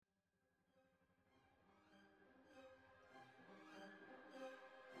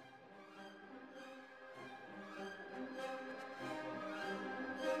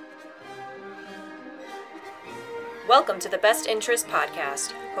Welcome to the Best Interest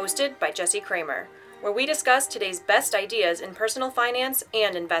Podcast, hosted by Jesse Kramer, where we discuss today's best ideas in personal finance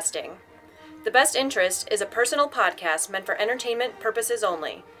and investing. The Best Interest is a personal podcast meant for entertainment purposes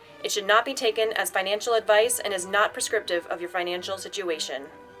only. It should not be taken as financial advice and is not prescriptive of your financial situation.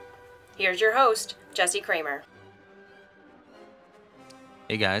 Here's your host, Jesse Kramer.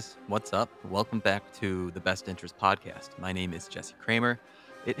 Hey guys, what's up? Welcome back to the Best Interest Podcast. My name is Jesse Kramer.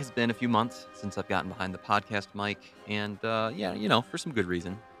 It has been a few months since I've gotten behind the podcast mic, and for some good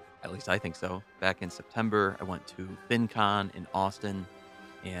reason. At least I think so. Back in September, I went to FinCon in Austin,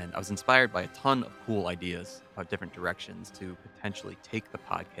 and I was inspired by a ton of cool ideas about different directions to potentially take the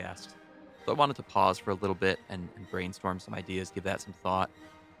podcast. So I wanted to pause for a little bit and brainstorm some ideas, give that some thought.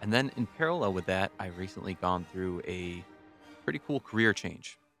 And then in parallel with that, I've recently gone through a pretty cool career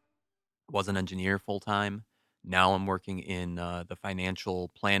change. Was an engineer full time. Now I'm working in the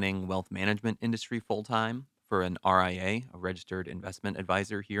financial planning, wealth management industry full time for an RIA, a registered investment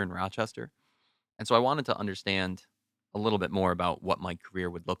advisor here in Rochester. And so I wanted to understand a little bit more about what my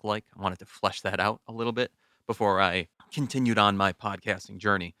career would look like. I wanted to flesh that out a little bit before I continued on my podcasting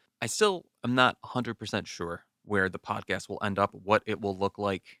journey. I still am not 100% sure where the podcast will end up, what it will look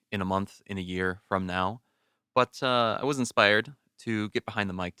like in a month, in a year from now. But I was inspired to get behind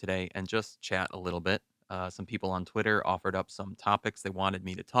the mic today and just chat a little bit. Some people on Twitter offered up some topics they wanted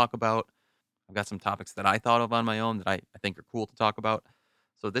me to talk about. I've got some topics that I thought of on my own that I think are cool to talk about.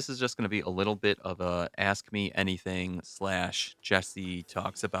 So this is just going to be a little bit of a Ask Me Anything / Jesse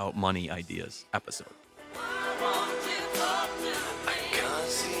Talks About Money Ideas episode.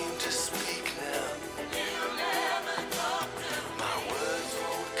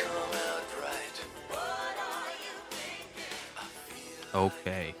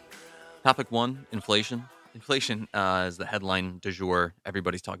 Okay. Topic one, inflation. Inflation is the headline du jour.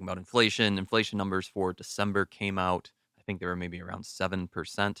 Everybody's talking about inflation. Inflation numbers for December came out. I think they were maybe around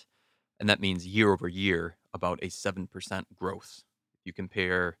 7%. And that means year over year, about a 7% growth. If you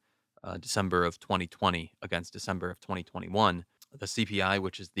compare December of 2020 against December of 2021, the CPI,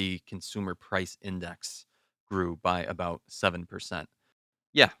 which is the Consumer Price Index, grew by about 7%.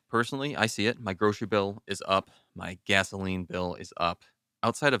 Yeah, personally, I see it. My grocery bill is up. My gasoline bill is up.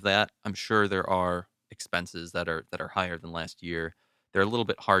 Outside of that, I'm sure there are expenses that are higher than last year. They're a little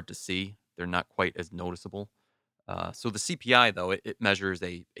bit hard to see. They're not quite as noticeable. So the CPI, though, it measures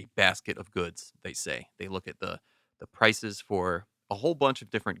a basket of goods. They say they look at the prices for a whole bunch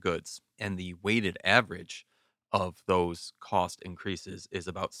of different goods, and the weighted average of those cost increases is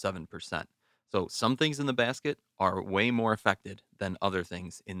about 7%. So some things in the basket are way more affected than other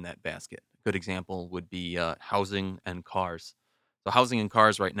things in that basket. A good example would be housing and cars. So housing and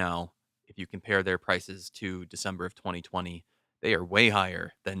cars right now, if you compare their prices to December of 2020, they are way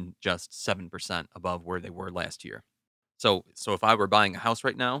higher than just 7% above where they were last year. So if I were buying a house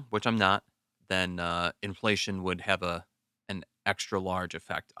right now, which I'm not, then inflation would have an extra large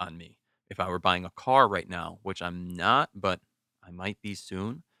effect on me. If I were buying a car right now, which I'm not, but I might be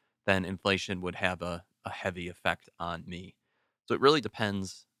soon, then inflation would have a heavy effect on me. So it really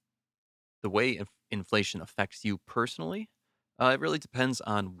depends the way inflation affects you personally. It really depends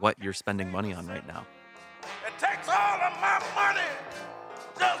on what you're spending money on right now. It takes all of my money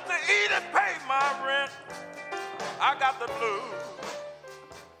just to eat and pay my rent. I got the blues.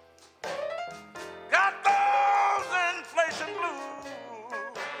 Got those inflation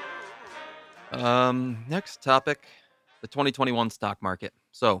blues. Next topic, the 2021 stock market.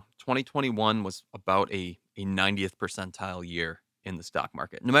 So 2021 was about a 90th percentile year in the stock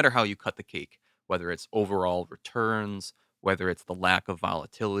market, no matter how you cut the cake, whether it's overall returns, whether it's the lack of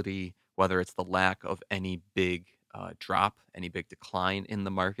volatility, whether it's the lack of any big drop, any big decline in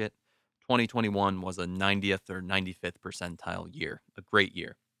the market. 2021 was a 90th or 95th percentile year, a great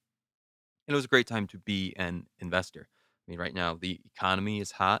year. And it was a great time to be an investor. I mean, right now, the economy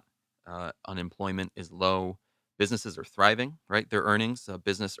is hot, unemployment is low, businesses are thriving, right? Their earnings,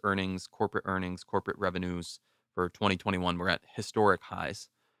 business earnings, corporate revenues for 2021 were at historic highs.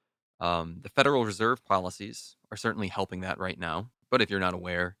 The Federal Reserve policies are certainly helping that right now. But if you're not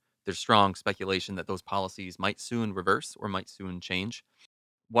aware, there's strong speculation that those policies might soon reverse or might soon change.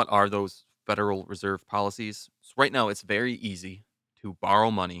 What are those Federal Reserve policies? So right now, it's very easy to borrow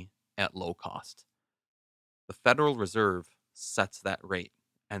money at low cost. The Federal Reserve sets that rate,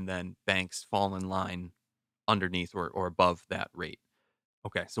 and then banks fall in line underneath or above that rate.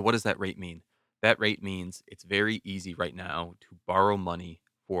 Okay, so what does that rate mean? That rate means it's very easy right now to borrow money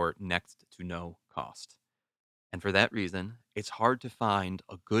for next to no cost. And for that reason, it's hard to find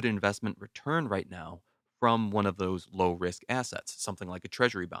a good investment return right now from one of those low risk assets, something like a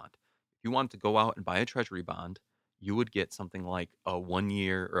treasury bond. If you wanted to go out and buy a treasury bond, you would get something like a 1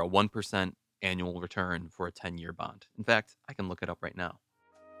 year or a 1% annual return for a 10-year bond. In fact, I can look it up right now.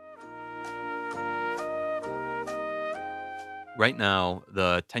 Right now,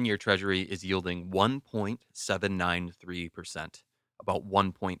 the 10-year treasury is yielding 1.793%, about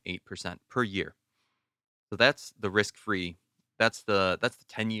 1.8% per year. So that's the risk-free. That's the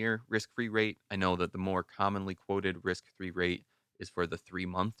 10-year risk-free rate. I know that the more commonly quoted risk-free rate is for the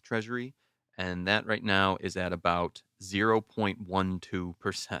 3-month treasury, and that right now is at about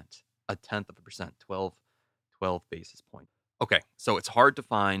 0.12%, a tenth of a percent, 12 basis points. Okay, so it's hard to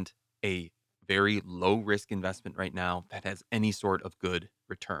find a very low risk investment right now that has any sort of good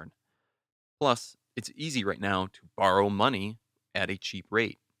return. Plus, it's easy right now to borrow money at a cheap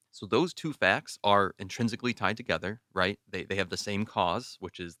rate. So those two facts are intrinsically tied together, right? They have the same cause,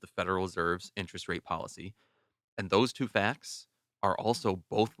 which is the Federal Reserve's interest rate policy. And those two facts are also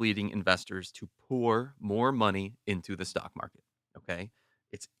both leading investors to pour more money into the stock market. Okay.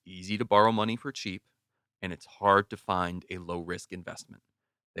 It's easy to borrow money for cheap, and it's hard to find a low risk investment.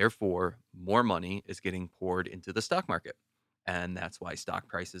 Therefore, more money is getting poured into the stock market. And that's why stock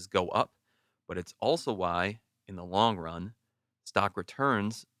prices go up. But it's also why, in the long run, stock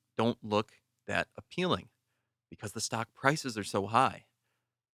returns don't look that appealing because the stock prices are so high.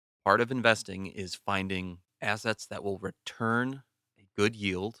 Part of investing is finding assets that will return a good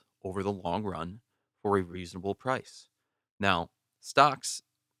yield over the long run for a reasonable price. Now, stocks,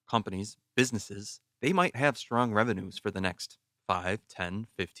 companies, businesses, they might have strong revenues for the next 5, 10,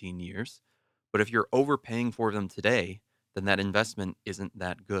 15 years. But if you're overpaying for them today, then that investment isn't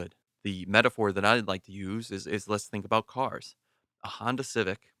that good. The metaphor that I'd like to use is let's think about cars. A Honda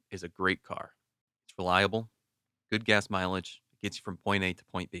Civic is a great car. It's reliable, good gas mileage, gets you from point A to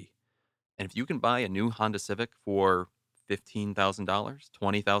point B. And if you can buy a new Honda Civic for $15,000,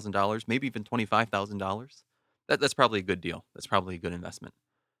 $20,000, maybe even $25,000, that's probably a good deal. That's probably a good investment.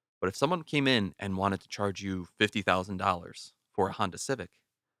 But if someone came in and wanted to charge you $50,000 for a Honda Civic,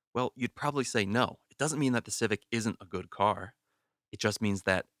 well, you'd probably say no. It doesn't mean that the Civic isn't a good car. It just means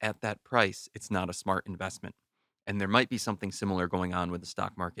that at that price, it's not a smart investment. And there might be something similar going on with the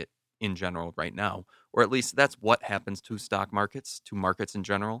stock market in general right now, or at least that's what happens to stock markets, to markets in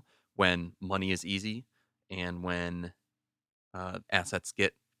general, when money is easy and when assets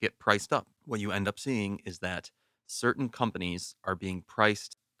get priced up. What you end up seeing is that certain companies are being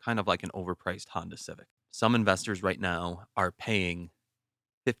priced kind of like an overpriced Honda Civic. Some investors right now are paying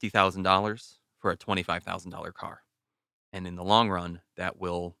 $50,000 for a $25,000 car. And in the long run, that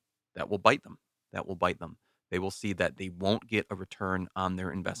will bite them. That will bite them. They will see that they won't get a return on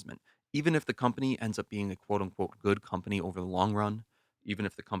their investment. Even if the company ends up being a quote unquote good company over the long run, even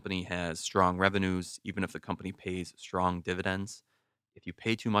if the company has strong revenues, even if the company pays strong dividends, if you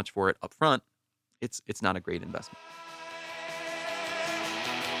pay too much for it up front, it's not a great investment.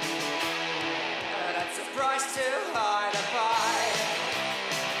 That's a price too high to buy.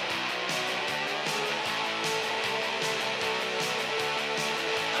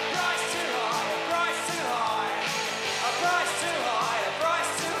 A price too high, a price too high. A price too high, a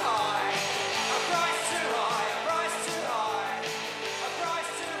price too high. A price too high, a price too high. A price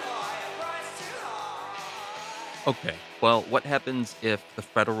too high, a price too high. Okay. Well, what happens if the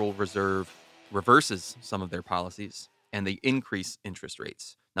Federal Reserve reverses some of their policies and they increase interest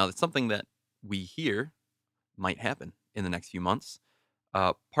rates? Now, that's something that we hear might happen in the next few months.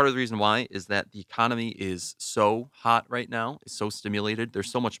 Part of the reason why is that the economy is so hot right now, is so stimulated.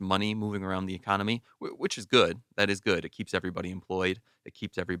 There's so much money moving around the economy, which is good. That is good. It keeps everybody employed. It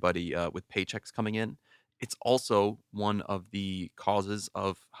keeps everybody with paychecks coming in. It's also one of the causes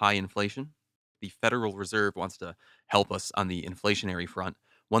of high inflation. The Federal Reserve wants to help us on the inflationary front.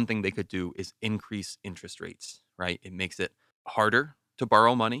 One thing they could do is increase interest rates, right? It makes it harder to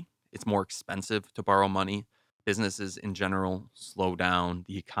borrow money. It's more expensive to borrow money. Businesses in general slow down,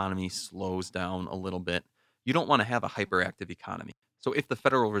 the economy slows down a little bit. You don't want to have a hyperactive economy. So if the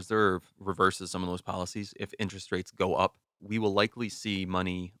Federal Reserve reverses some of those policies, if interest rates go up, we will likely see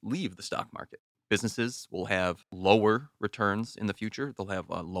money leave the stock market. Businesses will have lower returns in the future. They'll have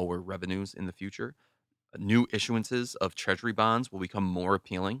lower revenues in the future. New issuances of treasury bonds will become more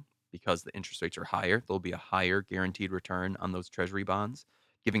appealing because the interest rates are higher. There'll be a higher guaranteed return on those treasury bonds,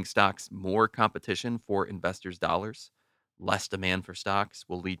 giving stocks more competition for investors' dollars. Less demand for stocks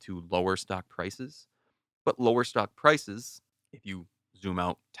will lead to lower stock prices. But lower stock prices, if you zoom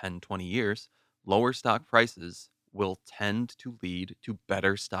out 10, 20 years, lower stock prices will tend to lead to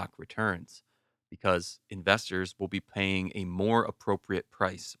better stock returns because investors will be paying a more appropriate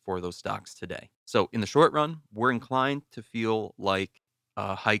price for those stocks today. So, in the short run, we're inclined to feel like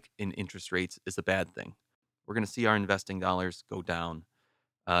a hike in interest rates is a bad thing. We're going to see our investing dollars go down.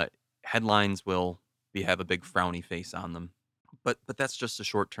 Uh, Headlines will have a big frowny face on them, but that's just a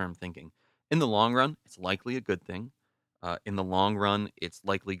short term thinking. In the long run, it's likely a good thing. In the long run, it's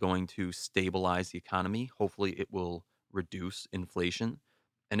likely going to stabilize the economy. Hopefully, it will reduce inflation.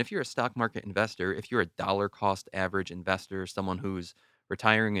 And if you're a stock market investor, if you're a dollar cost average investor, someone who's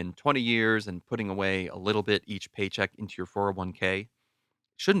retiring in 20 years and putting away a little bit each paycheck into your 401k,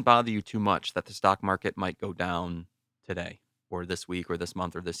 shouldn't bother you too much that the stock market might go down today or this week or this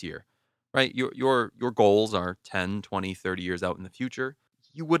month or this year. Right? Your goals are 10, 20, 30 years out in the future.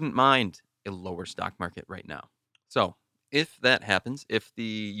 You wouldn't mind a lower stock market right now. So, if that happens, if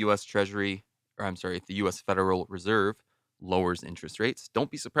the US Treasury, or I'm sorry, if the US Federal Reserve lowers interest rates,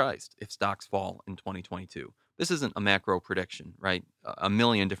 don't be surprised if stocks fall in 2022. This isn't a macro prediction, right? A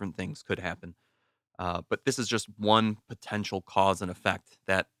million different things could happen. But this is just one potential cause and effect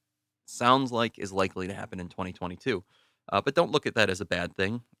that sounds like is likely to happen in 2022. But don't look at that as a bad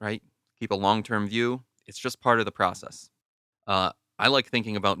thing, right? Keep a long term view. It's just part of the process. I like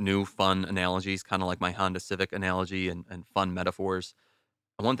thinking about new fun analogies, kind of like my Honda Civic analogy and fun metaphors.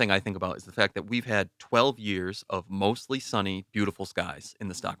 And one thing I think about is the fact that we've had 12 years of mostly sunny, beautiful skies in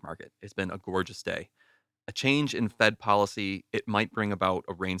the stock market. It's been a gorgeous day. A change in Fed policy, it might bring about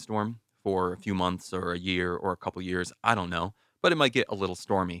a rainstorm for a few months or a year or a couple years. I don't know, but it might get a little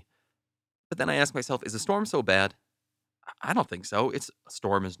stormy. But then I ask myself, is a storm so bad? I don't think so. It's a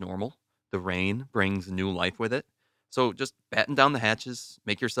storm is normal. The rain brings new life with it. So just batten down the hatches,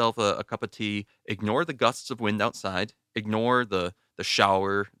 make yourself a cup of tea, ignore the gusts of wind outside, ignore the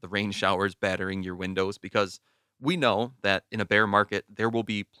shower, the rain showers battering your windows, because we know that in a bear market there will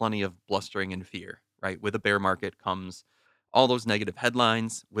be plenty of blustering and fear, right? With a bear market comes all those negative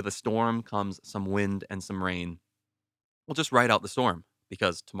headlines, with a storm comes some wind and some rain. We'll just ride out the storm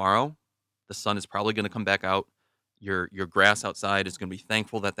because tomorrow the sun is probably going to come back out. Your grass outside is going to be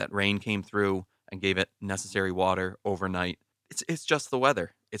thankful that that rain came through and gave it necessary water overnight. It's just the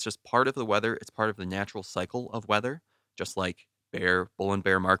weather. It's just part of the weather. It's part of the natural cycle of weather. Just like bull and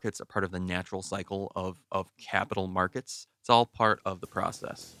bear markets are part of the natural cycle of capital markets. It's all part of the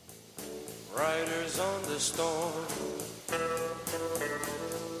process. Riders on the storm.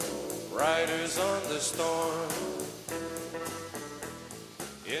 Riders on the storm.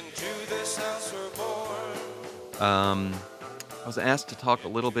 Into this house we're born. I was asked to talk a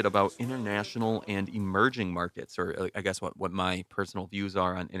little bit about international and emerging markets, or I guess what my personal views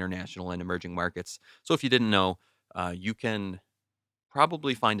are on international and emerging markets. So, if you didn't know, you can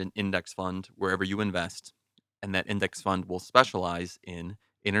probably find an index fund wherever you invest, and that index fund will specialize in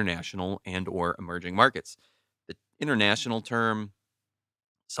international and or emerging markets. The international term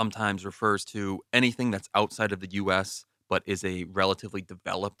sometimes refers to anything that's outside of the US but is a relatively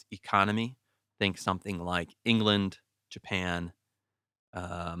developed economy. Think something like England, Japan,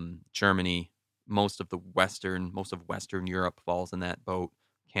 Germany, most of Western Europe falls in that boat,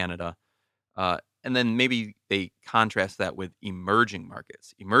 Canada. And then maybe they contrast that with emerging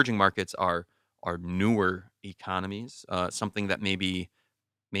markets. Emerging markets are newer economies, something that maybe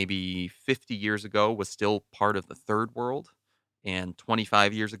 50 years ago was still part of the third world, and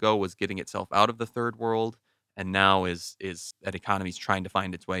 25 years ago was getting itself out of the third world, and now is that economy's trying to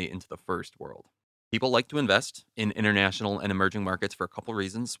find its way into the first world. People like to invest in international and emerging markets for a couple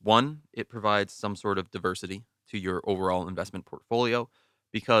reasons. One, it provides some sort of diversity to your overall investment portfolio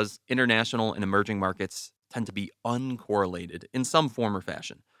because international and emerging markets tend to be uncorrelated in some form or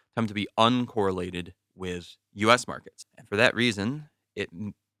fashion, tend to be uncorrelated with US markets. And for that reason,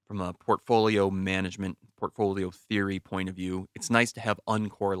 from a portfolio management, portfolio theory point of view, it's nice to have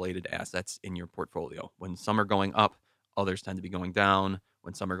uncorrelated assets in your portfolio. When some are going up, others tend to be going down.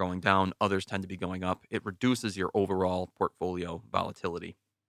 When some are going down, others tend to be going up. It reduces your overall portfolio volatility.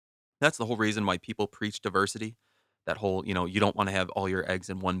 That's the whole reason why people preach diversity. That whole, you don't want to have all your eggs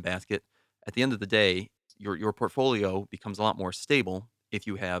in one basket. At the end of the day, your portfolio becomes a lot more stable if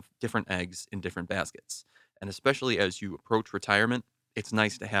you have different eggs in different baskets. And especially as you approach retirement, it's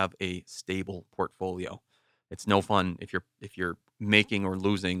nice to have a stable portfolio. It's no fun if you're making or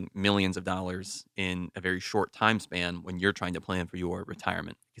losing millions of dollars in a very short time span when you're trying to plan for your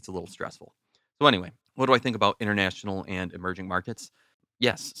retirement. It's a little stressful. So anyway, what do I think about international and emerging markets?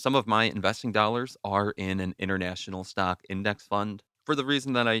 Yes, some of my investing dollars are in an international stock index fund for the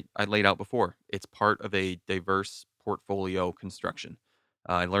reason that I laid out before. It's part of a diverse portfolio construction.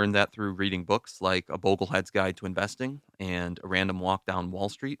 I learned that through reading books like A Boglehead's Guide to Investing and A Random Walk Down Wall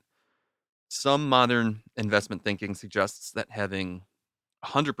Street. Some modern investment thinking suggests that having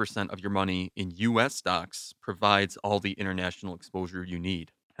 100% of your money in US stocks provides all the international exposure you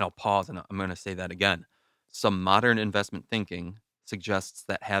need. And I'll pause and I'm going to say that again. Some modern investment thinking suggests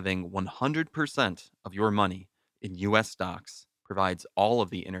that having 100% of your money in US stocks provides all of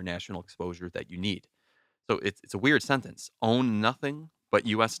the international exposure that you need. So it's a weird sentence. Own nothing but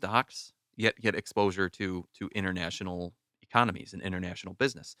US stocks, yet get exposure to international economies and international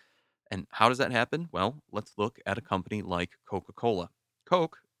business. And how does that happen? Well, let's look at a company like Coca-Cola.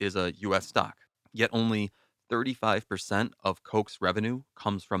 Coke is a US stock, yet only 35% of Coke's revenue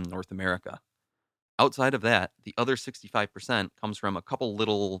comes from North America. Outside of that, the other 65% comes from a couple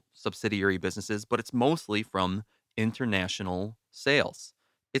little subsidiary businesses, but it's mostly from international sales.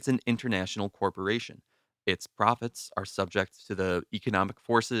 It's an international corporation. Its profits are subject to the economic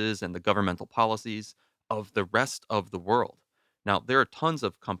forces and the governmental policies of the rest of the world. Now, there are tons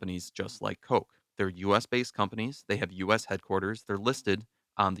of companies just like Coke. They're US based companies, they have US headquarters, they're listed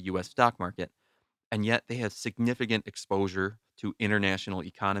on the US stock market, and yet they have significant exposure to international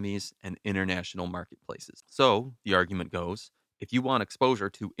economies and international marketplaces. So the argument goes, if you want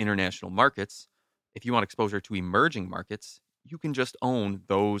exposure to international markets, if you want exposure to emerging markets, you can just own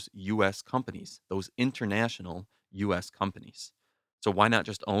those US companies, those international US companies. So why not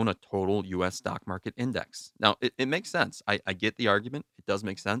just own a total US stock market index? Now, it makes sense. I get the argument. It does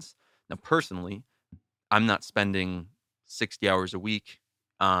make sense. Now, personally, I'm not spending 60 hours a week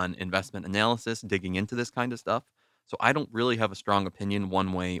on investment analysis, digging into this kind of stuff. So I don't really have a strong opinion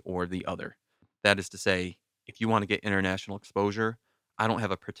one way or the other. That is to say, if you want to get international exposure, I don't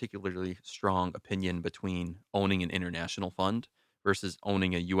have a particularly strong opinion between owning an international fund versus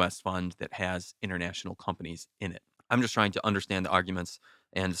owning a US fund that has international companies in it. I'm just trying to understand the arguments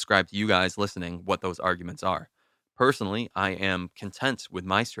and describe to you guys listening what those arguments are. Personally, I am content with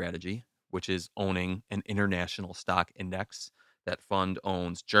my strategy, which is owning an international stock index. That fund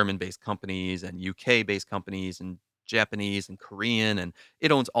owns German based companies and UK based companies and Japanese and Korean, and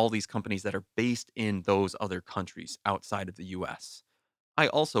it owns all these companies that are based in those other countries outside of the US. I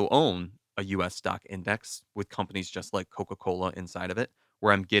also own a US stock index with companies just like Coca Cola inside of it,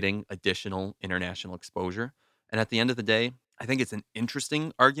 where I'm getting additional international exposure. And at the end of the day, I think it's an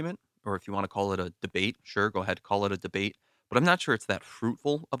interesting argument, or if you want to call it a debate, sure, go ahead, call it a debate. But I'm not sure it's that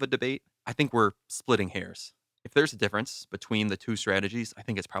fruitful of a debate. I think we're splitting hairs. If there's a difference between the two strategies, I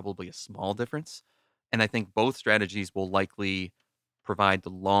think it's probably a small difference. And I think both strategies will likely provide the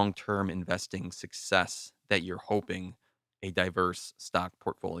long term investing success that you're hoping a diverse stock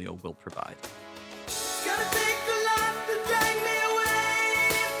portfolio will provide. It's gonna take a lot to drag me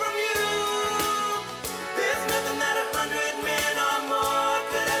away from you. There's nothing that 100 men or more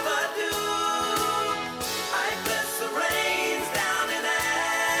could ever do. I bless the rains down in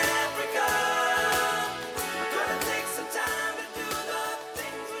Africa. Gonna take some time to do the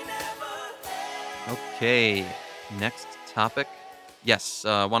things we never had. Okay, next topic. Yes,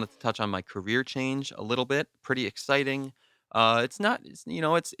 I wanted to touch on my career change a little bit. Pretty exciting. It's not,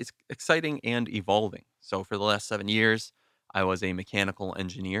 it's exciting and evolving. So for the last 7 years, I was a mechanical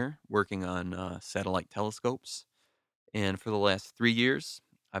engineer working on satellite telescopes. And for the last 3 years,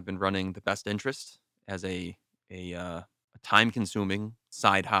 I've been running the best interest as a time-consuming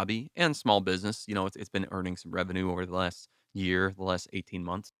side hobby and small business. It's been earning some revenue over the last year, the last 18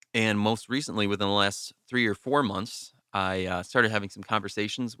 months. And most recently, within the last 3 or 4 months, I started having some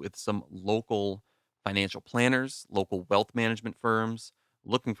conversations with some local financial planners, local wealth management firms,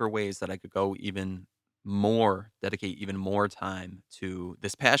 looking for ways that I could go even more, dedicate even more time to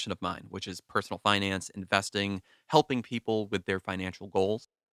this passion of mine, which is personal finance, investing, helping people with their financial goals.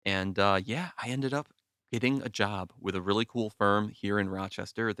 And yeah, I ended up getting a job with a really cool firm here in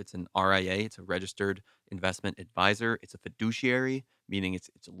Rochester that's an RIA. It's a registered investment advisor. It's a fiduciary, meaning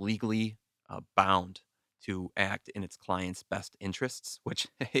it's legally bound to act in its client's best interests, which,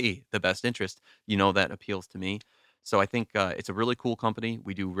 hey, the best interest, that appeals to me. So I think it's a really cool company.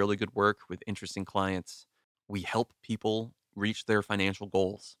 We do really good work with interesting clients. We help people reach their financial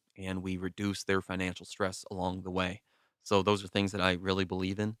goals and we reduce their financial stress along the way. So those are things that I really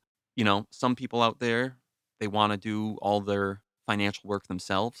believe in. Some people out there, they want to do all their financial work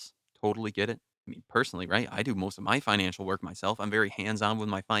themselves. Totally get it. I mean, personally, right? I do most of my financial work myself. I'm very hands on with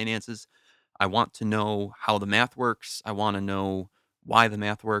my finances. I want to know how the math works. I want to know why the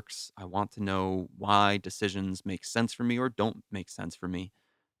math works. I want to know why decisions make sense for me or don't make sense for me.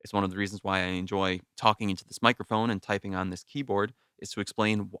 It's one of the reasons why I enjoy talking into this microphone and typing on this keyboard is to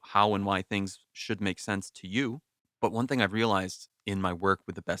explain how and why things should make sense to you. But one thing I've realized in my work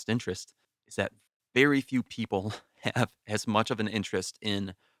with the best interest is that very few people have as much of an interest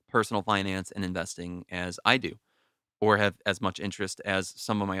in personal finance and investing as I do, or have as much interest as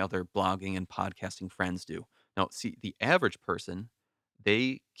some of my other blogging and podcasting friends do. Now, see, the average person,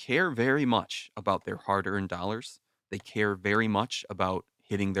 They care very much about their hard-earned dollars. They care very much about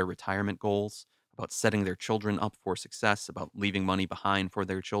hitting their retirement goals, about setting their children up for success, about leaving money behind for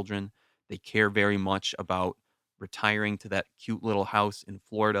their children. They care very much about retiring to that cute little house in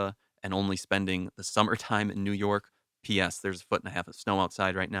Florida and only spending the summertime in New York. P.S. There's a foot and a half of snow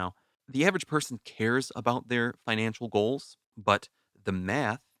outside right now. The average person cares about their financial goals, but the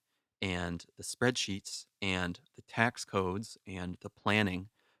math and the spreadsheets and the tax codes and the planning,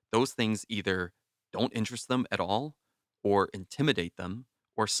 those things either don't interest them at all or intimidate them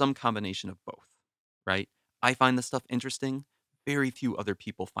or some combination of both, right? I find this stuff interesting. Very few other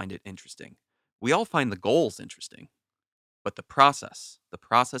people find it interesting. We all find the goals interesting, but the process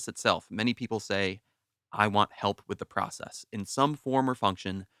itself, many people say, I want help with the process. In some form or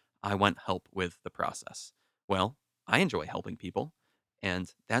function, I want help with the process. Well, I enjoy helping people,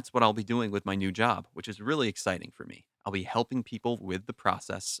 and that's what I'll be doing with my new job, which is really exciting for me. I'll be helping people with the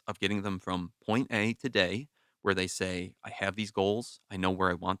process of getting them from point A today, where they say, I have these goals, I know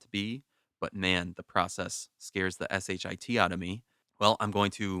where I want to be, but man, the process scares the SHIT out of me. Well, I'm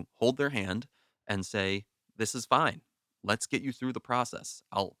going to hold their hand and say, this is fine. Let's get you through the process.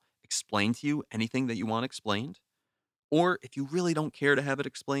 I'll explain to you anything that you want explained. Or if you really don't care to have it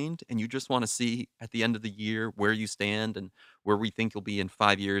explained and you just want to see at the end of the year where you stand and where we think you'll be in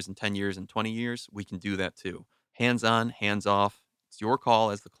 5 years and 10 years and 20 years, we can do that too. Hands on, hands off. It's your call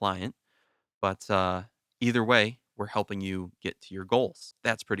as the client. But either way, we're helping you get to your goals.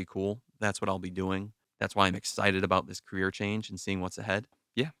 That's pretty cool. That's what I'll be doing. That's why I'm excited about this career change and seeing what's ahead.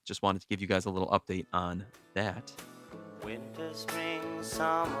 Yeah, just wanted to give you guys a little update on that. Winter, spring,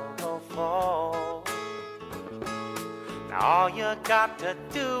 summer, or fall. Now all you got to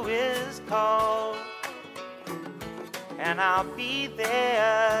do is call, and I'll be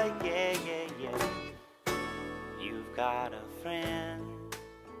there. Yeah, yeah, yeah. You've got a friend.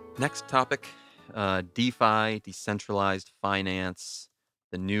 Next topic, DeFi, decentralized finance,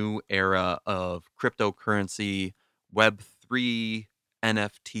 the new era of cryptocurrency, Web3,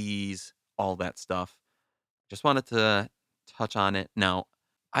 NFTs, all that stuff. Just wanted to touch on it. Now,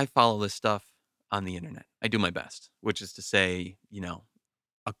 I follow this stuff on the internet. I do my best, which is to say,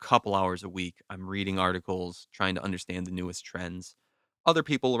 a couple hours a week, I'm reading articles, trying to understand the newest trends. Other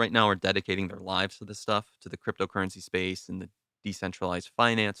people right now are dedicating their lives to this stuff, to the cryptocurrency space and the decentralized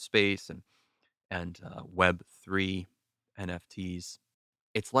finance space and Web3 NFTs.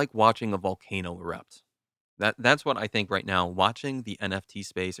 It's like watching a volcano erupt. That's what I think right now. Watching the NFT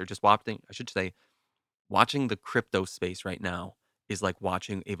space, or just watching, I should say, watching the crypto space right now is like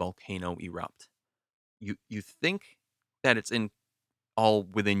watching a volcano erupt. You think that it's in all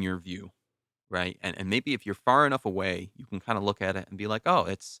within your view, right? And maybe if you're far enough away, you can kind of look at it and be like, oh,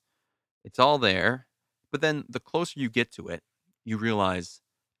 it's all there. But then the closer you get to it, you realize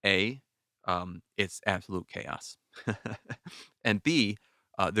A, it's absolute chaos. And B,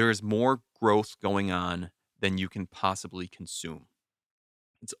 there is more growth going on than you can possibly consume.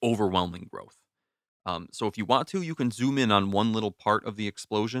 It's overwhelming growth. So if you want to, you can zoom in on one little part of the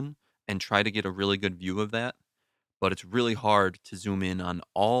explosion and try to get a really good view of that. But it's really hard to zoom in on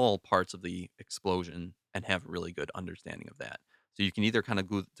all parts of the explosion and have a really good understanding of that. So you can either kind of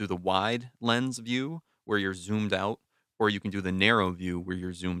go through the wide lens view where you're zoomed out, or you can do the narrow view where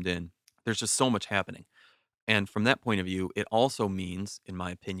you're zoomed in. There's just so much happening. And from that point of view, it also means, in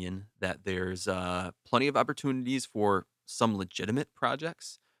my opinion, that there's plenty of opportunities for some legitimate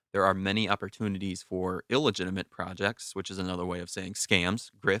projects. There are many opportunities for illegitimate projects, which is another way of saying scams,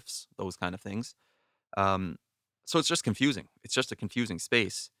 grifts, those kind of things. Um, so it's just confusing. It's just a confusing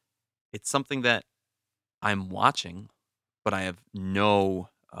space. It's something that I'm watching, but I have no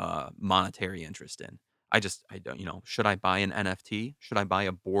monetary interest in. I don't, should I buy an NFT? Should I buy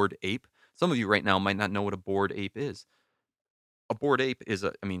a bored ape? Some of you right now might not know what a bored ape is. A bored ape is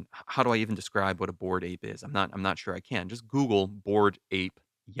how do I even describe what a bored ape is? I'm not sure I can. Just Google bored ape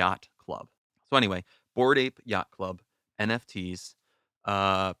yacht club. So anyway, bored ape yacht club, NFTs.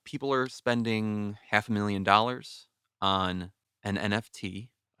 People are spending $500,000 on an NFT,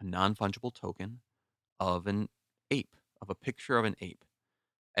 a non-fungible token of an ape, of a picture of an ape.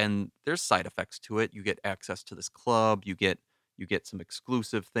 And there's side effects to it. You get access to this club, you get some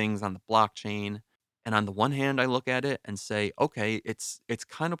exclusive things on the blockchain. And on the one hand, I look at it and say, okay, it's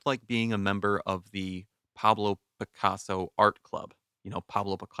kind of like being a member of the Pablo Picasso art club.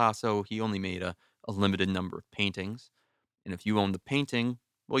 Pablo Picasso, he only made a limited number of paintings. And if you own the painting,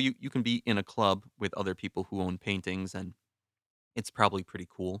 well, you can be in a club with other people who own paintings, and it's probably pretty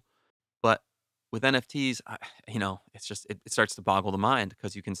cool. But with NFTs, it's just it starts to boggle the mind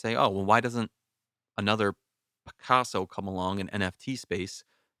because you can say, oh, well, why doesn't another Picasso come along in NFT space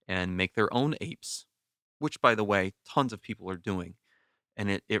and make their own apes, which, by the way, tons of people are doing. And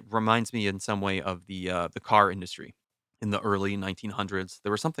it reminds me in some way of the car industry. In the early 1900s,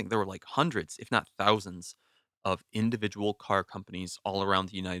 there were like hundreds, if not thousands, of individual car companies all around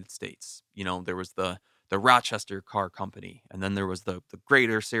the United States. There was the Rochester Car Company, and then there was the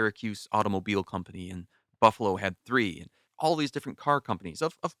Greater Syracuse Automobile Company, and Buffalo had three, and all these different car companies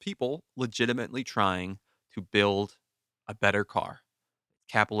of people legitimately trying to build a better car.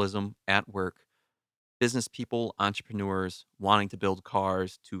 Capitalism at work, business people, entrepreneurs wanting to build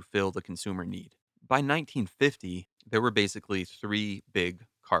cars to fill the consumer need. By 1950, there were basically three big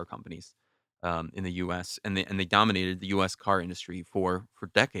car companies in the U.S., and they dominated the U.S. car industry for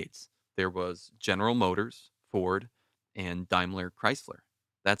decades. There was General Motors, Ford, and Daimler Chrysler.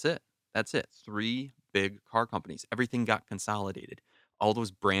 That's it. That's it. Three big car companies. Everything got consolidated. All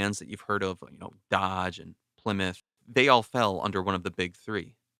those brands that you've heard of, Dodge and Plymouth, they all fell under one of the big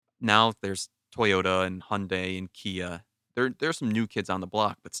three. Now there's Toyota and Hyundai and Kia. There's some new kids on the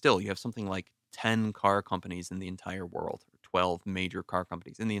block, but still, you have something like 10 car companies in the entire world, or 12 major car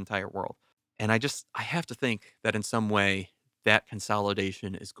companies in the entire world. And I have to think that in some way that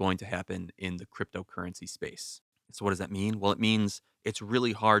consolidation is going to happen in the cryptocurrency space. So what does that mean? Well, it means it's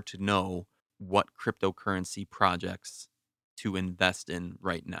really hard to know what cryptocurrency projects to invest in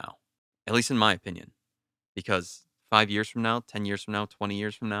right now. At least in my opinion, because 5 years from now, 10 years from now, 20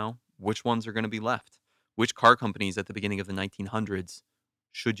 years from now, which ones are going to be left? Which car companies at the beginning of the 1900s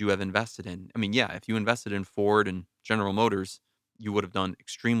should you have invested in? I mean, yeah, if you invested in Ford and General Motors, you would have done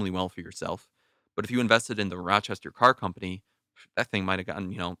extremely well for yourself. But if you invested in the Rochester Car Company, that thing might have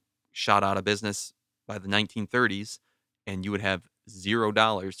gotten, shot out of business by the 1930s, and you would have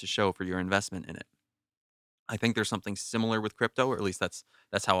 $0 to show for your investment in it. I think there's something similar with crypto, or at least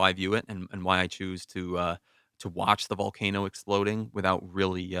that's how I view it, and why I choose to watch the volcano exploding without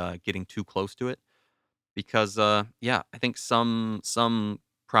really getting too close to it. Because yeah, I think some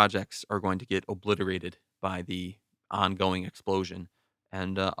projects are going to get obliterated by the ongoing explosion,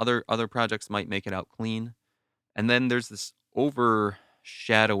 and other projects might make it out clean. And then there's this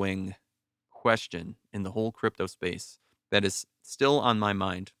overshadowing question in the whole crypto space that is still on my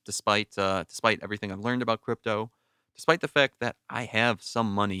mind, despite everything I've learned about crypto, despite the fact that I have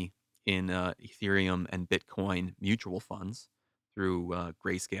some money in Ethereum and Bitcoin mutual funds through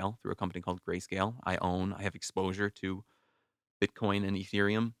Grayscale, through a company called Grayscale. I have exposure to Bitcoin and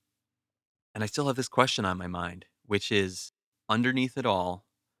Ethereum, and I still have this question on my mind, which is underneath it all,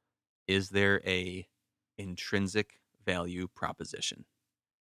 is there a intrinsic value proposition?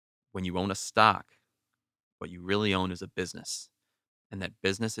 When you own a stock, what you really own is a business. And that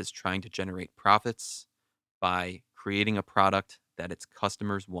business is trying to generate profits by creating a product that its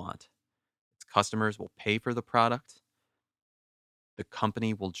customers want. Its customers will pay for the product. The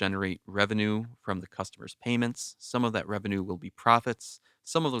company will generate revenue from the customer's payments. Some of that revenue will be profits.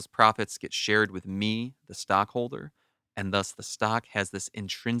 Some of those profits get shared with me, the stockholder. And thus, the stock has this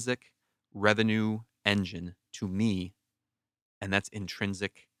intrinsic revenue engine to me, and that's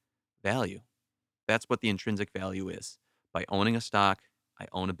intrinsic value. That's what the intrinsic value is. By owning a stock, I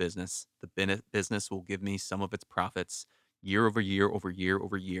own a business. The business will give me some of its profits year over year over year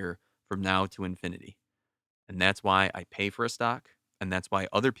over year from now to infinity. And that's why I pay for a stock. And that's why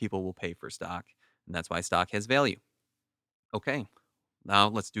other people will pay for stock. And that's why stock has value. Okay, now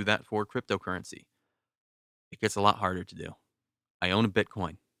let's do that for cryptocurrency. It gets a lot harder to do. I own a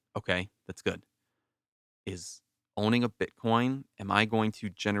Bitcoin. Okay, that's good. Is owning a Bitcoin, am I going to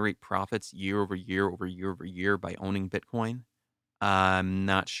generate profits year over year over year over year by owning Bitcoin? I'm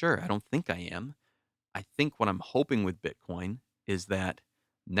not sure. I don't think I am. I think what I'm hoping with Bitcoin is that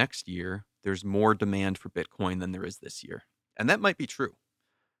next year there's more demand for Bitcoin than there is this year. And that might be true.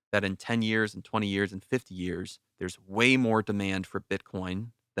 That in 10 years and 20 years and 50 years, there's way more demand for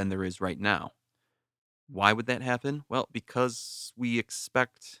Bitcoin than there is right now. Why would that happen? Well, because we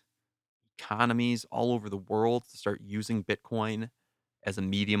expect economies all over the world to start using Bitcoin as a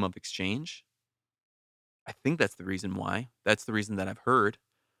medium of exchange. I think that's the reason why. That's the reason that I've heard.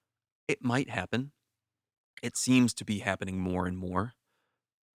 It might happen. It seems to be happening more and more.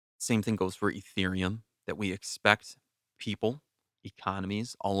 Same thing goes for Ethereum, that we expect people,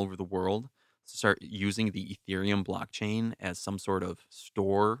 economies all over the world to start using the Ethereum blockchain as some sort of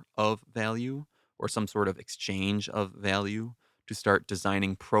store of value or some sort of exchange of value, to start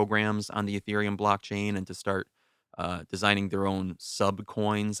designing programs on the Ethereum blockchain and to start designing their own sub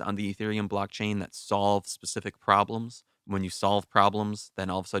coins on the Ethereum blockchain that solve specific problems. When you solve problems, then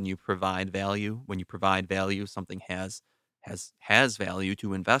all of a sudden you provide value. When you provide value, something has value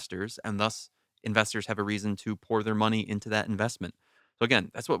to investors, and thus investors have a reason to pour their money into that investment. So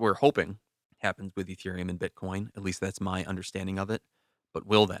again, that's what we're hoping happens with Ethereum and Bitcoin. At least that's my understanding of it. But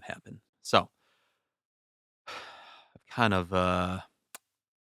will that happen? So I've kind of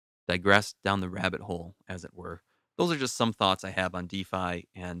digressed down the rabbit hole, as it were. Those are just some thoughts I have on DeFi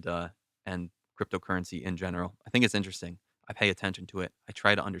and cryptocurrency in general. I think it's interesting. I pay attention to it. I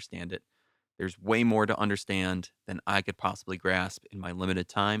try to understand it. There's way more to understand than I could possibly grasp in my limited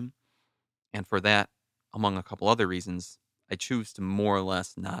time. And for that, among a couple other reasons, I choose to more or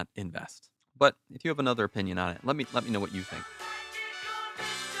less not invest. But if you have another opinion on it, let me know what you think.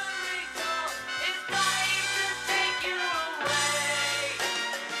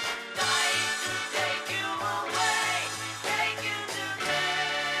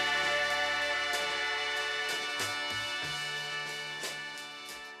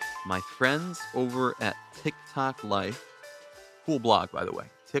 My friends over at TikTok Life, cool blog, by the way,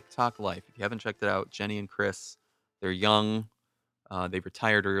 TikTok Life. If you haven't checked it out, Jenny and Chris, they're young. They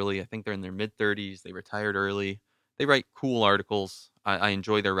retired early. I think they're in their mid 30s. They retired early. They write cool articles. I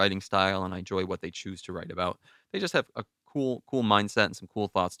enjoy their writing style and I enjoy what they choose to write about. They just have a cool mindset and some cool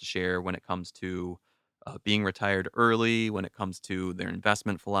thoughts to share when it comes to being retired early, when it comes to their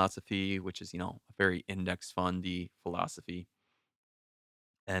investment philosophy, which is, a very index fundy philosophy.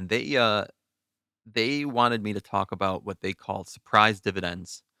 And they wanted me to talk about what they call surprise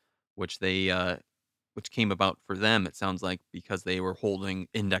dividends, which which came about for them. It sounds like because they were holding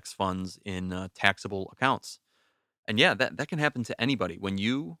index funds in taxable accounts, and yeah, that can happen to anybody. When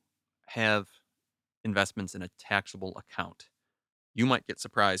you have investments in a taxable account, you might get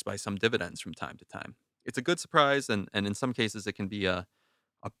surprised by some dividends from time to time. It's a good surprise, and in some cases, it can be a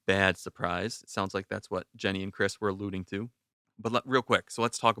bad surprise. It sounds like that's what Jenny and Chris were alluding to. But real quick, so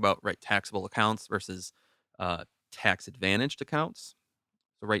let's talk about taxable accounts versus uh, tax advantaged accounts.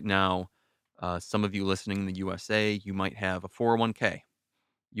 So right now, some of you listening in the USA, you might have a 401k,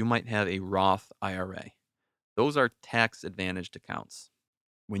 you might have a Roth IRA. Those are tax advantaged accounts.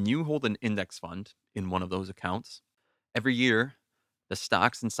 When you hold an index fund in one of those accounts, every year the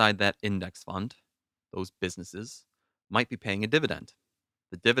stocks inside that index fund, those businesses, might be paying a dividend.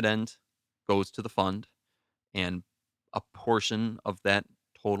 The dividend goes to the fund, and a portion of that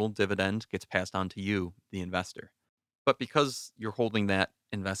total dividend gets passed on to you, the investor. But because you're holding that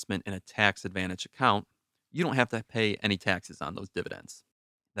investment in a tax advantage account, you don't have to pay any taxes on those dividends.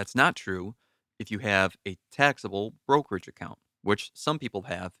 That's not true if you have a taxable brokerage account, which some people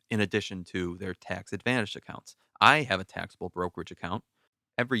have in addition to their tax advantage accounts. I have a taxable brokerage account.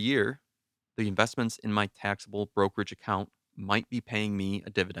 Every year, the investments in my taxable brokerage account might be paying me a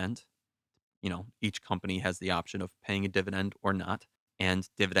dividend. Each company has the option of paying a dividend or not, and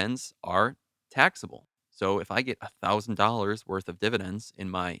dividends are taxable. So if I get $1,000 worth of dividends in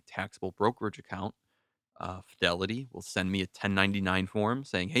my taxable brokerage account, Fidelity will send me a 1099 form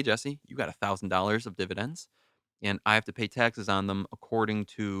saying, "Hey Jesse, you got $1,000 of dividends, and I have to pay taxes on them according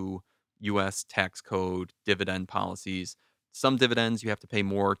to U.S. tax code dividend policies. Some dividends you have to pay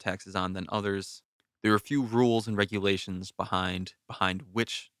more taxes on than others. There are a few rules and regulations behind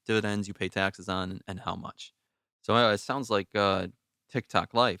which dividends you pay taxes on and how much." So it sounds like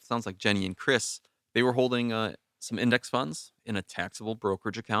TikTok Life. Sounds like Jenny and Chris. They were holding some index funds in a taxable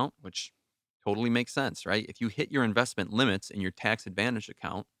brokerage account, which totally makes sense, right? If you hit your investment limits in your tax advantage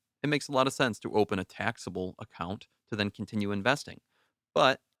account, it makes a lot of sense to open a taxable account to then continue investing.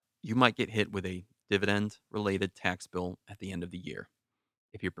 But you might get hit with a dividend related tax bill at the end of the year.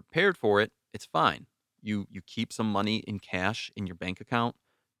 If you're prepared for it, it's fine. You keep some money in cash in your bank account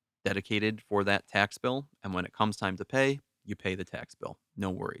dedicated for that tax bill, and when it comes time to pay, you pay the tax bill. No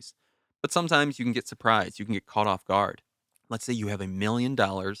worries. But sometimes you can get surprised, you can get caught off guard. Let's say you have $1 million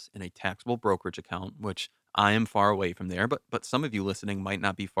in a taxable brokerage account, which I am far away from there, but some of you listening might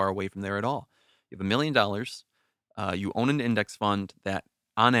not be far away from there at all. You have $1 million. You own an index fund that,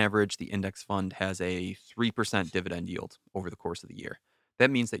 on average, the index fund has a 3% dividend yield over the course of the year. That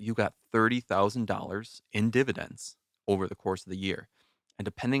means that you got $30,000 in dividends over the course of the year. And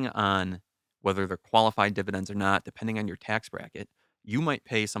depending on whether they're qualified dividends or not, depending on your tax bracket, you might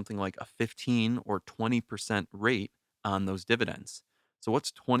pay something like a 15 or 20% rate on those dividends. So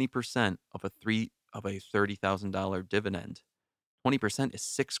what's 20% of a $30,000 dividend? 20% is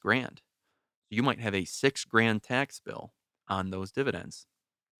 6 grand. You might have a 6 grand tax bill on those dividends.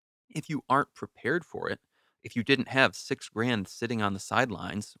 If you aren't prepared for it, if you didn't have 6 grand sitting on the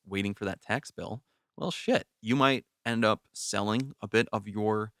sidelines waiting for that tax bill, well, shit, you might end up selling a bit of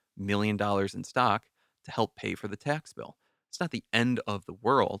your $1 million in stock to help pay for the tax bill. It's not the end of the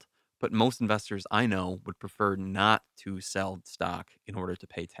world, but most investors I know would prefer not to sell stock in order to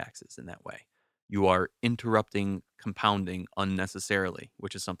pay taxes in that way. you are interrupting compounding unnecessarily,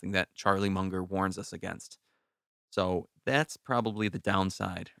 which is something that Charlie Munger warns us against. So that's probably the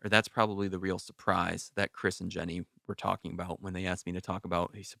downside, or that's probably the real surprise that Chris and Jenny were talking about when they asked me to talk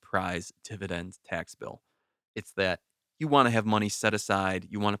about a surprise dividend tax bill. It's that you want to have money set aside,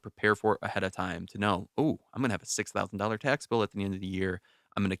 you want to prepare for it ahead of time to know, oh, I'm going to have a $6,000 tax bill at the end of the year.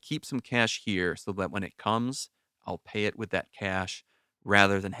 I'm going to keep some cash here so that when it comes, I'll pay it with that cash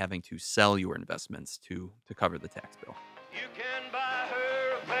rather than having to sell your investments to cover the tax bill. You can buy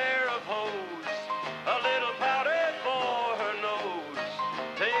her a pair of hose, a little powder for her nose.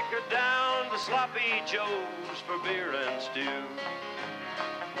 Take her down to Sloppy Joe's for beer and stew.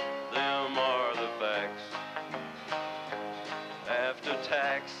 Them are the facts. After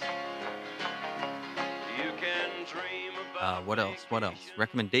tax, you can dream about What else? What else? vacation.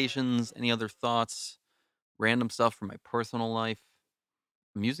 Recommendations? Any other thoughts? Random stuff from my personal life.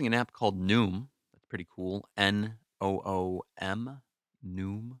 I'm using an app called Noom. That's pretty cool. Noom.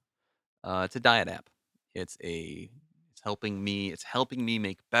 Noom. It's a diet app. It's helping me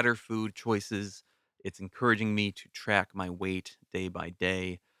make better food choices. It's encouraging me to track my weight day by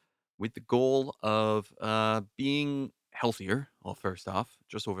day with the goal of being healthier. Well, first off,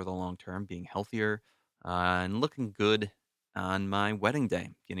 just over the long term, being healthier and looking good on my wedding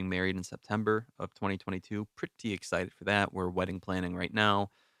day. Getting married in September of 2022. Pretty excited for that. We're wedding planning right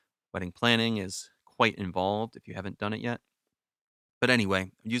now. Wedding planning is quite involved if you haven't done it yet. But anyway,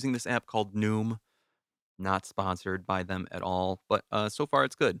 I'm using this app called Noom. Not sponsored by them at all, but so far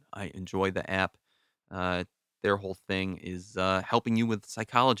it's good. I enjoy the app. Uh, their whole thing is helping you with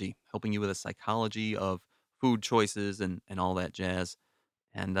psychology, helping you with the psychology of food choices and all that jazz.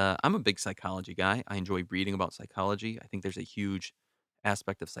 And I'm a big psychology guy. I enjoy reading about psychology. I think there's a huge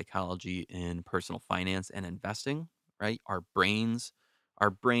aspect of psychology in personal finance and investing, right? Our brains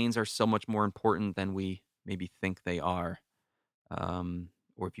are so much more important than we maybe think they are.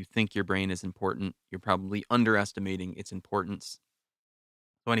 Or if you think your brain is important, you're probably underestimating its importance.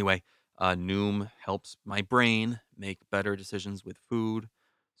 So anyway, Noom helps my brain make better decisions with food.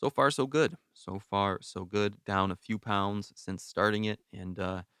 So far, so good. So far, so good. Down a few pounds since starting it, and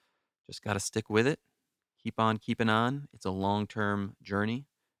just got to stick with it. Keep on keeping on. It's a long term journey.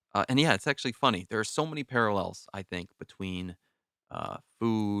 And yeah, it's actually funny. There are so many parallels, I think, between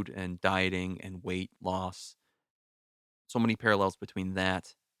food and dieting and weight loss. So many parallels between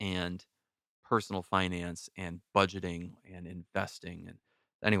that and personal finance and budgeting and investing. And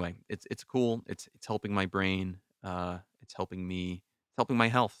anyway, it's cool. It's helping my brain. It's helping me. It's helping my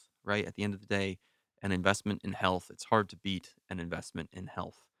health. Right at the end of the day, an investment in health. It's hard to beat an investment in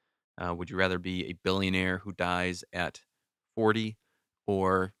health. Would you rather be a billionaire who dies at 40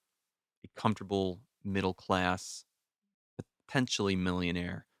 or a comfortable middle class, potentially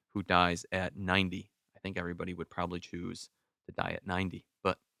millionaire who dies at 90? I think everybody would probably choose to die at 90.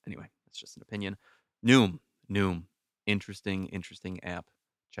 But anyway, that's just an opinion. Noom, Noom, interesting app.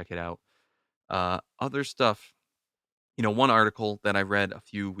 Check it out. Other stuff. One article that I read a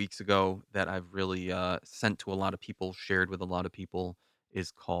few weeks ago that I've really sent to a lot of people, shared with a lot of people,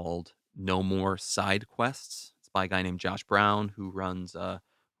 is called No More Side Quests. It's by a guy named Josh Brown who runs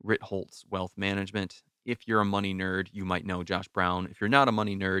Ritholtz Wealth Management. If you're a money nerd, you might know Josh Brown. If you're not a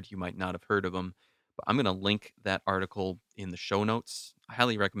money nerd, you might not have heard of him. But I'm going to link that article in the show notes. I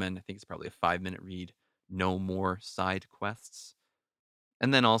highly recommend. I think it's probably a 5-minute read. No More Side Quests.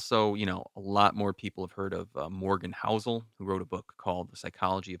 And then also, a lot more people have heard of Morgan Housel, who wrote a book called The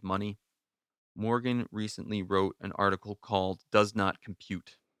Psychology of Money. Morgan recently wrote an article called "Does Not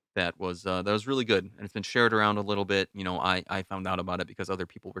Compute." That was really good, and it's been shared around a little bit. I found out about it because other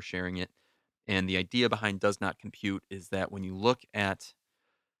people were sharing it. And the idea behind "Does Not Compute" is that when you look at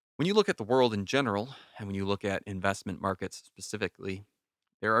the world in general, and when you look at investment markets specifically,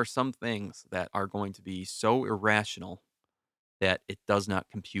 there are some things that are going to be so irrational that it does not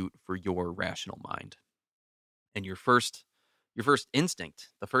compute for your rational mind. And your first instinct,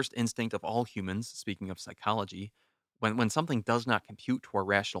 the first instinct of all humans, speaking of psychology, when something does not compute to our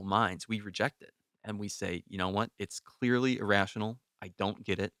rational minds, we reject it and we say, you know what? It's clearly irrational. I don't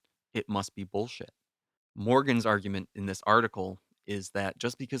get it. It must be bullshit. Morgan's argument in this article is that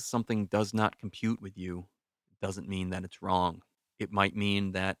just because something does not compute with you doesn't mean that it's wrong. It might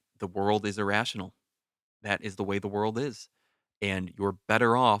mean that the world is irrational. That is the way the world is. And you're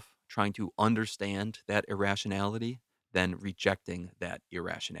better off trying to understand that irrationality than rejecting that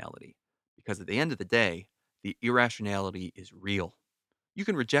irrationality. Because at the end of the day, the irrationality is real. You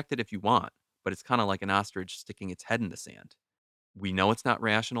can reject it if you want, but it's kind of like an ostrich sticking its head in the sand. We know it's not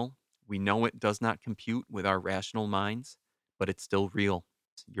rational. We know it does not compute with our rational minds, but it's still real.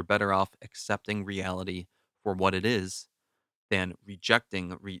 honest. You're better off accepting reality for what it is than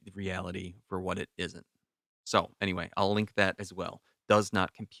rejecting reality for what it isn't. So, anyway, I'll link that as well. Does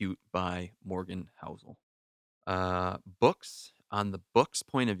Not Compute by Morgan Housel. Books. On the book's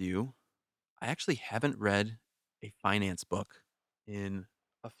point of view, I actually haven't read a finance book in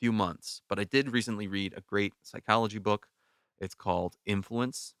a few months, but I did recently read a great psychology book. It's called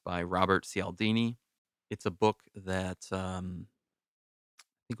Influence by Robert Cialdini. It's a book that I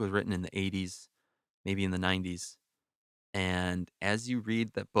think was written in the 80s, maybe in the 90s. And as you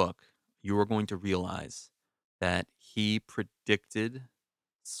read that book, you are going to realize that he predicted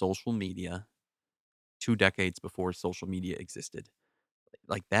social media 2 decades before social media existed.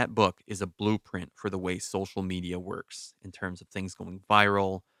 Like that book is a blueprint for the way social media works in terms of things going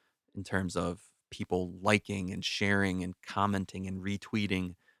viral, in terms of people liking and sharing and commenting and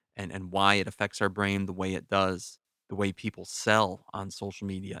retweeting, and why it affects our brain the way it does, the way people sell on social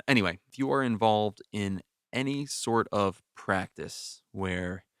media. Anyway, if you are involved in any sort of practice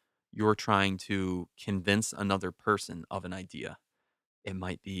where you're trying to convince another person of an idea, it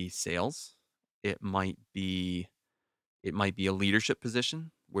might be sales, it might be a leadership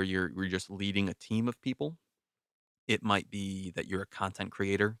position where you're just leading a team of people. It might be that you're a content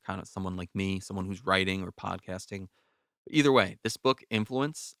creator, kind of someone like me, someone who's writing or podcasting. Either way, this book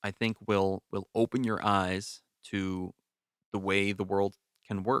Influence, I think will open your eyes to the way the world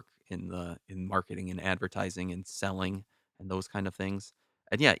can work in marketing and advertising and selling and those kind of things.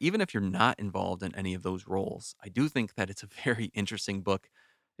 And yeah, even if you're not involved in any of those roles, I do think that it's a very interesting book.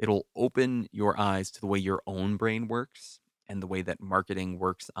 It'll open your eyes to the way your own brain works and the way that marketing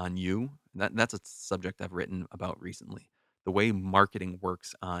works on you. That's a subject I've written about recently. The way marketing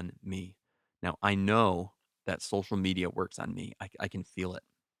works on me. Now, I know that social media works on me. I can feel it,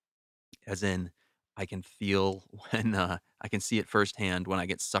 as in I can feel when I can see it firsthand when I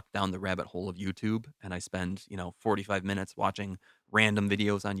get sucked down the rabbit hole of YouTube and I spend 45 minutes watching random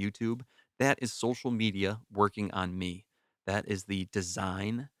videos on YouTube. That is social media working on me. That is the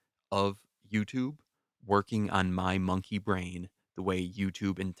design of YouTube working on my monkey brain the way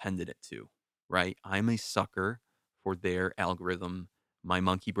YouTube intended it to. Right? I'm a sucker for their algorithm. My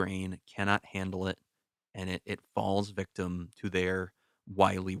monkey brain cannot handle it, and it falls victim to their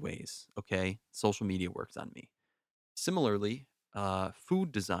wily ways. Okay. Social media works on me. Similarly,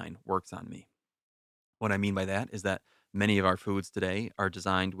 food design works on me. What I mean by that is that many of our foods today are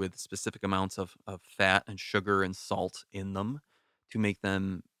designed with specific amounts of fat and sugar and salt in them to make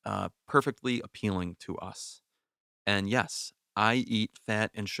them perfectly appealing to us. And yes, I eat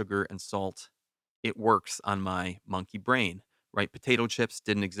fat and sugar and salt. It works on my monkey brain, right? Potato chips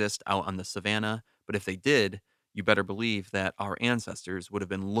didn't exist out on the savannah, but if they did, you better believe that our ancestors would have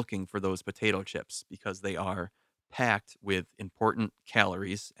been looking for those potato chips because they are packed with important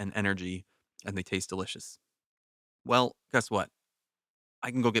calories and energy and they taste delicious. Well, guess what?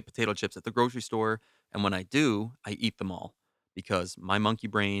 I can go get potato chips at the grocery store, and when I do, I eat them all because my monkey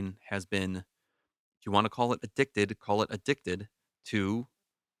brain has been, if you want to call it addicted to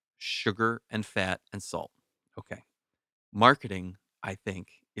sugar and fat and salt. Okay. Marketing, I think,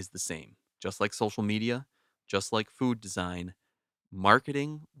 is the same. Just like social media, just like food design,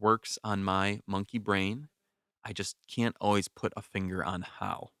 marketing works on my monkey brain. I just can't always put a finger on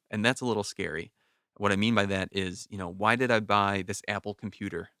how. And that's a little scary. What I mean by that is, why did I buy this Apple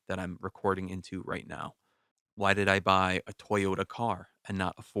computer that I'm recording into right now? Why did I buy a Toyota car and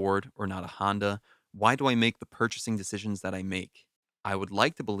not a Ford or not a Honda? Why do I make the purchasing decisions that I make? I would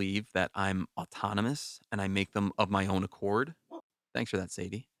like to believe that I'm autonomous and I make them of my own accord. Thanks for that,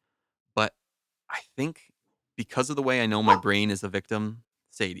 Sadie. But I think because of the way I know my brain is a victim,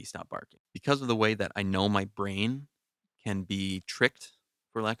 Sadie, stop barking. Because of the way that I know my brain can be tricked,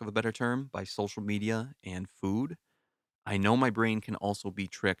 for lack of a better term, by social media and food, I know my brain can also be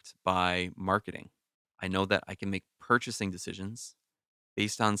tricked by marketing. I know that I can make purchasing decisions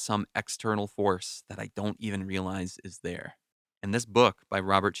based on some external force that I don't even realize is there. And this book by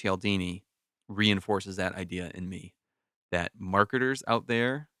Robert Cialdini reinforces that idea in me that marketers out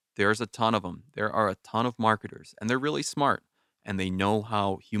there, there's a ton of them. There are a ton of marketers, and they're really smart and they know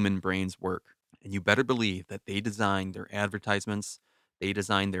how human brains work. And you better believe that they design their advertisements, they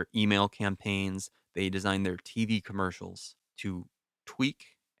design their email campaigns, they design their TV commercials to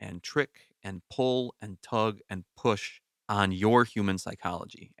tweak and trick and pull and tug and push on your human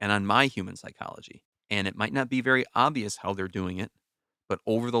psychology and on my human psychology. And it might not be very obvious how they're doing it, but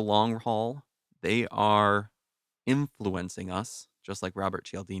over the long haul, they are influencing us, just like Robert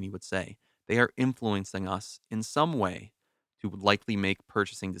Cialdini would say. They are influencing us in some way to likely make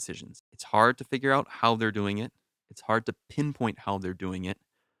purchasing decisions. It's hard to figure out how they're doing it. It's hard to pinpoint how they're doing it,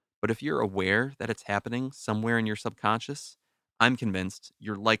 But if you're aware that it's happening somewhere in your subconscious, I'm convinced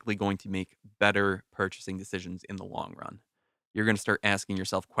you're likely going to make better purchasing decisions in the long run. You're going to start asking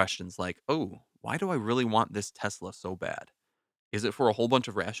yourself questions like, oh, why do I really want this Tesla so bad? Is it for a whole bunch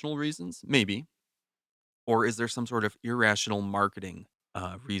of rational reasons? Maybe. Or is there some sort of irrational marketing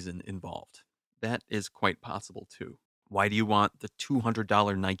reason involved? That is quite possible too. Why do you want the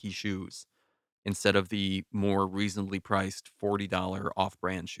 $200 Nike shoes instead of the more reasonably priced $40 off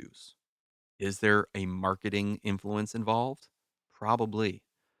brand shoes? Is there a marketing influence involved? Probably.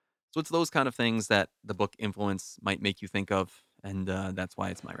 So it's those kind of things that the book Influence might make you think of, and that's why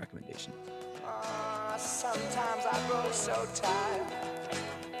it's my recommendation. Sometimes I grow so tired.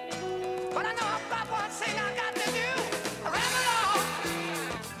 But I know I've got one thing I got to do. I ramble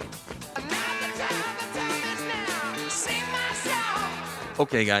on. Now the time is now. Sing my song.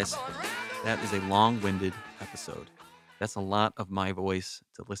 Okay, guys, that is a long-winded episode. That's a lot of my voice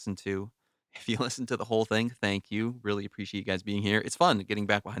to listen to. If you listen to the whole thing, thank you. Really appreciate you guys being here. It's fun getting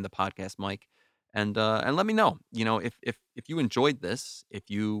back behind the podcast mic, and let me know. If you enjoyed this, if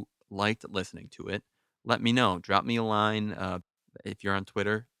you liked listening to it, let me know. Drop me a line if you're on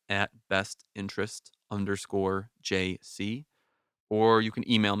Twitter at bestinterest_JC, or you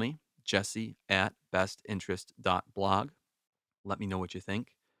can email me Jesse at bestinterest.blog. Let me know what you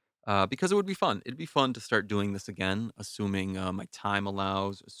think. Because it would be fun. It'd be fun to start doing this again, assuming my time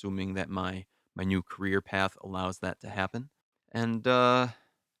allows, assuming that my new career path allows that to happen. And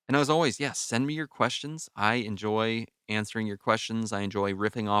as always, yeah, send me your questions. I enjoy answering your questions. I enjoy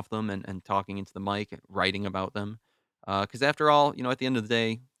riffing off them and talking into the mic, and writing about them. Because after all, at the end of the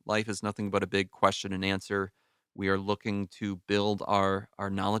day, life is nothing but a big question and answer. We are looking to build our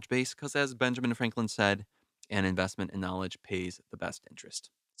knowledge base because, as Benjamin Franklin said, an investment in knowledge pays the best interest.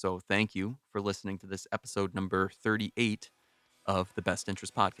 So thank you for listening to this episode number 38 of the Best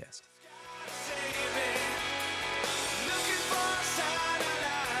Interest Podcast.